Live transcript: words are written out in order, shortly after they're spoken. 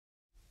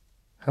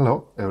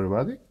Hello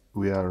everybody,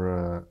 we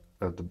are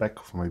at the back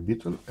of my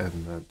beetle,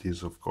 and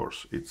this of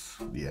course it's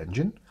the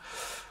engine.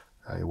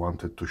 I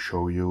wanted to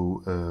show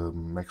you a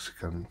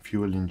Mexican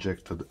fuel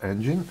injected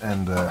engine,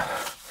 and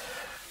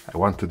I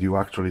wanted you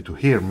actually to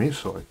hear me,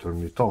 so I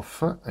turned it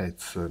off.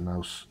 It's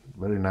now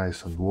very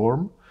nice and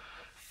warm,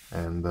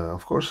 and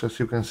of course, as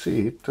you can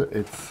see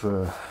it's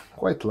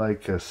quite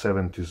like a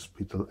 70s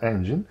beetle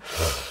engine,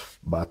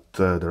 but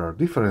there are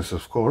differences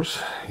of course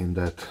in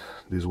that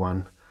this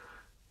one,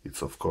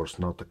 it's of course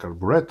not a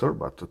carburetor,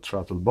 but a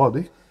throttle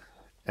body,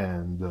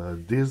 and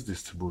this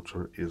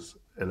distributor is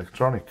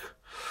electronic.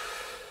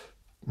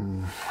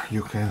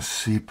 You can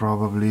see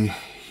probably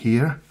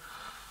here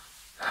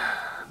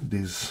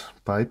this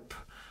pipe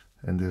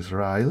and this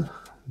rail.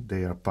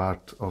 They are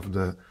part of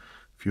the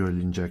fuel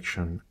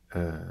injection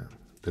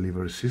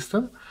delivery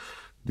system.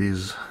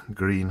 This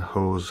green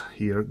hose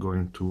here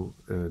going to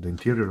the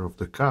interior of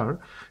the car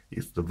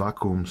is the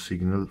vacuum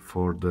signal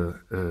for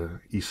the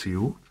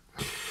ECU.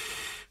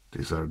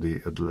 These are the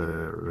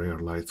rear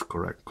lights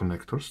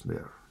connectors. They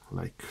are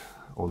like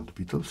old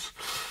Beetles.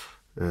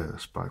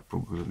 Spark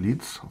plug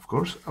leads, of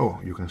course. Oh,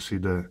 you can see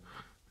the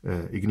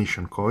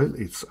ignition coil.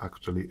 It's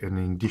actually an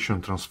ignition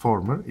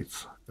transformer.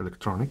 It's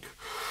electronic.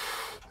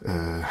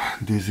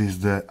 This is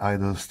the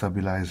idle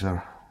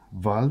stabilizer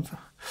valve.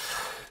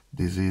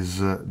 This is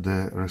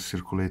the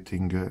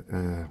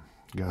recirculating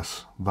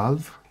gas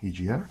valve,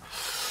 EGR.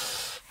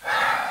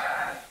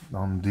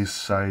 On this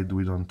side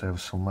we don't have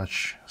so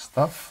much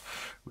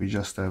stuff. We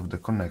just have the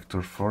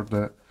connector for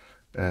the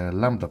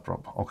lambda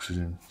probe,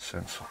 oxygen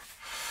sensor.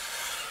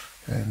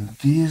 And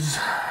this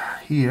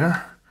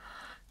here,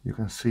 you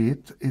can see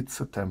it, it's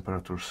a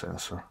temperature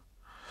sensor.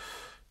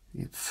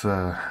 It's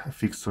a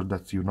fixture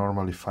that you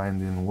normally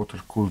find in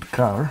water-cooled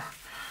car,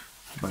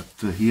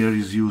 but here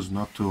is used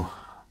not to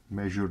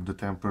measure the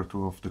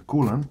temperature of the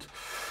coolant,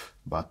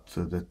 but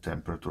the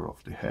temperature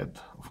of the head.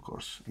 Of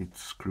course, it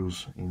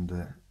screws in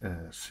the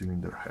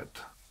cylinder head.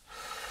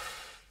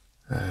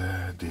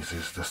 This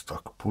is the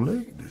stock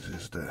pulley, this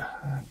is the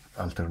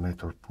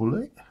alternator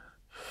pulley,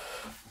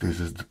 this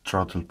is the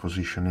throttle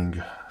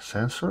positioning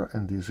sensor,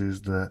 and this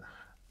is the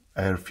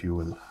air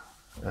fuel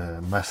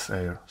mass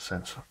air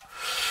sensor.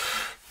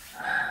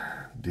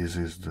 This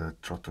is the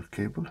throttle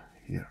cable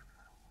here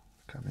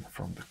coming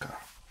from the car.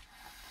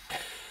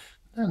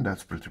 And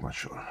that's pretty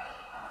much all.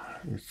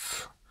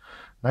 It's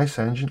nice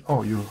engine.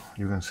 Oh, you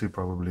can see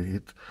probably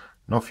it.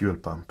 No fuel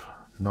pump,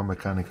 no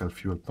mechanical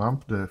fuel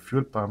pump. The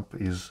fuel pump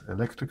is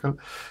electrical,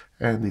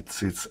 and it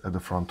sits at the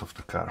front of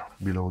the car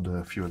below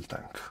the fuel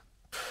tank.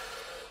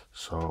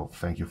 So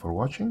thank you for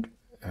watching,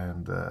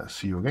 and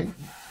see you again.